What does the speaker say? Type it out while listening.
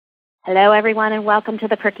Hello, everyone, and welcome to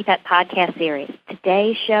the Perky-Pet podcast series.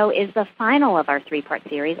 Today's show is the final of our three-part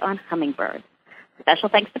series on hummingbirds. Special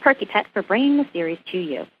thanks to Perky-Pet for bringing the series to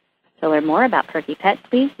you. To learn more about Perky-Pet,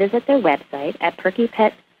 please visit their website at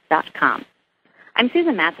perkypet.com. I'm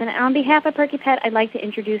Susan Matson, and on behalf of Perky-Pet, I'd like to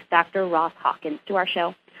introduce Dr. Ross Hawkins to our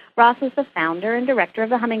show. Ross is the founder and director of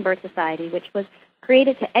the Hummingbird Society, which was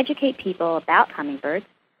created to educate people about hummingbirds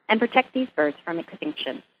and protect these birds from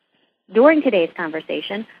extinction. During today's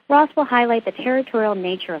conversation, Ross will highlight the territorial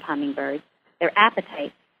nature of hummingbirds, their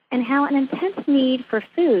appetite, and how an intense need for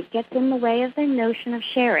food gets in the way of their notion of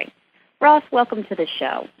sharing. Ross, welcome to the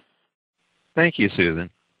show. Thank you, Susan.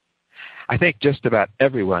 I think just about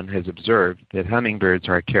everyone has observed that hummingbirds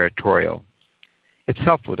are territorial. It's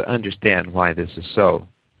helpful to understand why this is so.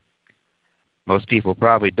 Most people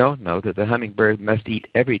probably don't know that the hummingbird must eat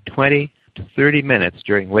every 20 to 30 minutes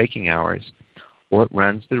during waking hours, or it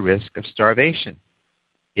runs the risk of starvation.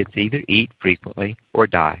 It's either eat frequently or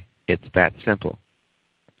die. It's that simple.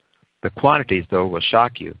 The quantities, though, will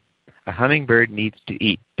shock you. A hummingbird needs to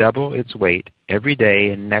eat double its weight every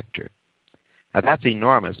day in nectar. Now, that's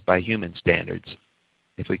enormous by human standards.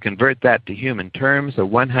 If we convert that to human terms, a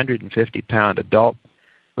 150-pound adult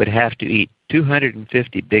would have to eat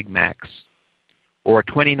 250 Big Macs or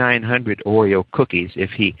 2,900 Oreo cookies if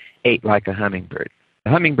he ate like a hummingbird. The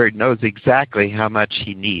hummingbird knows exactly how much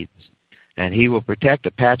he needs, and he will protect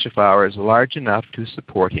a patch of flowers large enough to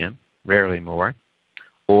support him, rarely more,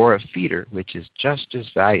 or a feeder, which is just as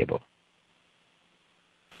valuable.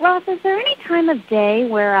 Ross, is there any time of day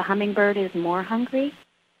where a hummingbird is more hungry?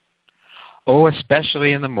 Oh,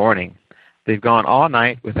 especially in the morning. They've gone all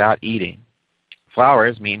night without eating.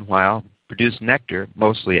 Flowers, meanwhile, produce nectar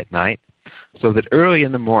mostly at night, so that early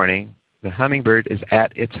in the morning the hummingbird is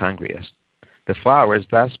at its hungriest. The flower is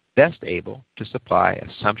thus best able to supply a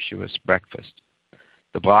sumptuous breakfast.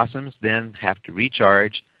 The blossoms then have to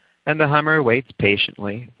recharge, and the hummer waits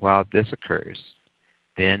patiently while this occurs.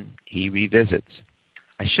 Then he revisits.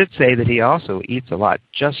 I should say that he also eats a lot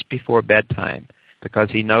just before bedtime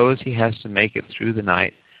because he knows he has to make it through the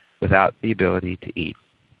night without the ability to eat.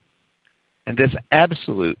 And this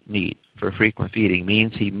absolute need for frequent feeding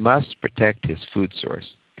means he must protect his food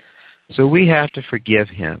source. So we have to forgive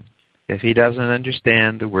him if he doesn't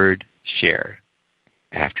understand the word share.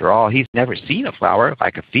 After all, he's never seen a flower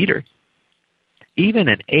like a feeder. Even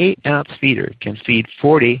an 8-ounce feeder can feed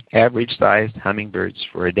 40 average-sized hummingbirds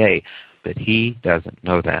for a day, but he doesn't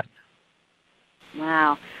know that.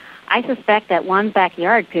 Wow. I suspect that one's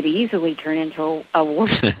backyard could easily turn into a war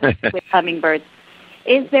with hummingbirds.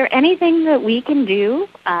 Is there anything that we can do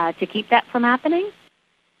to keep that from happening?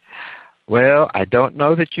 Well, I don't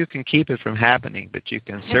know that you can keep it from happening, but you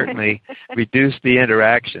can certainly reduce the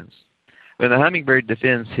interactions. When the hummingbird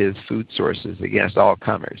defends his food sources against all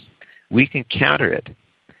comers, we can counter it.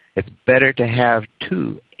 It's better to have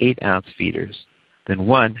 2 8-ounce feeders than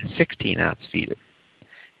 1 16-ounce feeder.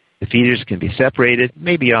 The feeders can be separated,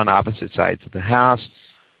 maybe on opposite sides of the house,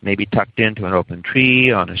 maybe tucked into an open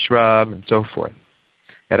tree, on a shrub, and so forth.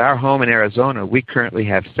 At our home in Arizona, we currently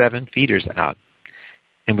have 7 feeders out.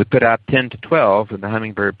 And we put out 10 to 12 when the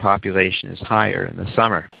hummingbird population is higher in the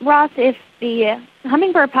summer. Ross, if the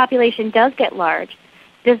hummingbird population does get large,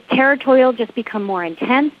 does territorial just become more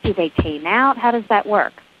intense? Do they tame out? How does that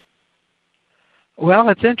work? Well,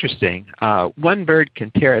 it's interesting. One bird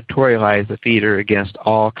can territorialize a feeder against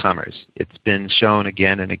all comers. It's been shown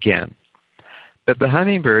again and again. But the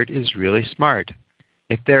hummingbird is really smart.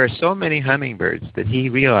 If there are so many hummingbirds that he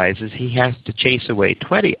realizes he has to chase away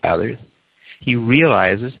 20 others, he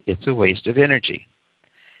realizes it's a waste of energy.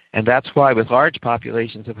 And that's why with large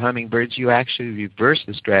populations of hummingbirds, you actually reverse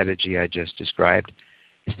the strategy I just described.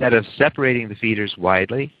 Instead of separating the feeders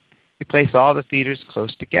widely, you place all the feeders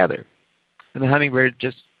close together. And the hummingbird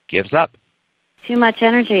just gives up. Too much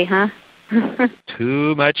energy, huh?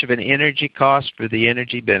 Too much of an energy cost for the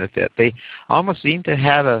energy benefit. They almost seem to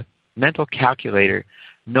have a mental calculator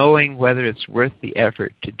knowing whether it's worth the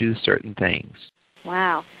effort to do certain things.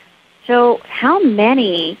 Wow. So how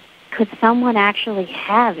many could someone actually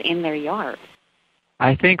have in their yard?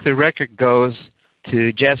 I think the record goes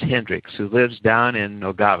to Jess Hendricks, who lives down in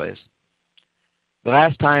Nogales. The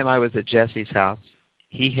last time I was at Jesse's house,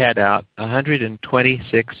 he had out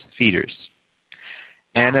 126 feeders.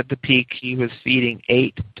 And at the peak, he was feeding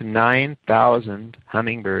 8,000 to 9,000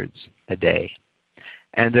 hummingbirds a day.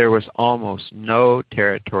 And there was almost no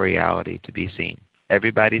territoriality to be seen.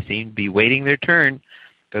 Everybody seemed to be waiting their turn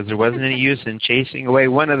because there wasn't any use in chasing away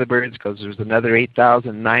one of the birds because there was another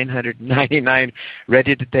 8,999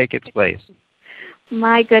 ready to take its place.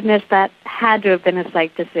 My goodness, that had to have been a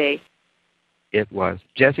sight to see. it was.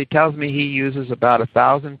 Jesse tells me he uses about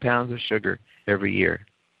 1,000 pounds of sugar every year.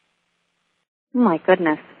 Oh, my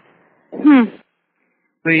goodness.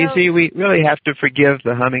 So you see, we really have to forgive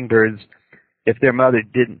the hummingbirds if their mother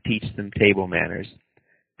didn't teach them table manners.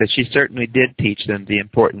 But she certainly did teach them the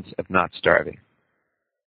importance of not starving.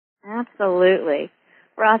 Absolutely.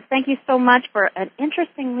 Ross, thank you so much for an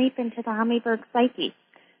interesting leap into the hummingbird psyche.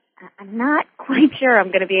 I'm not quite sure I'm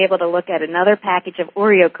going to be able to look at another package of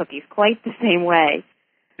Oreo cookies quite the same way.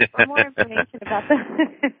 For more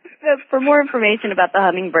information about the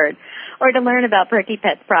hummingbird, or to learn about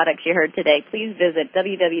Perky-Pet's products you heard today, please visit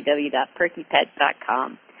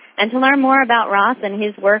www.perkypet.com. And to learn more about Ross and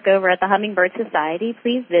his work over at the Hummingbird Society,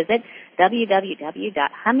 please visit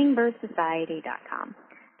www.hummingbirdsociety.com.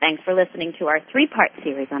 Thanks for listening to our 3-part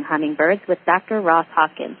series on hummingbirds with Dr. Ross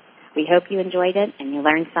Hawkins. We hope you enjoyed it and you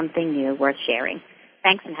learned something new worth sharing.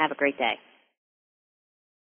 Thanks and have a great day.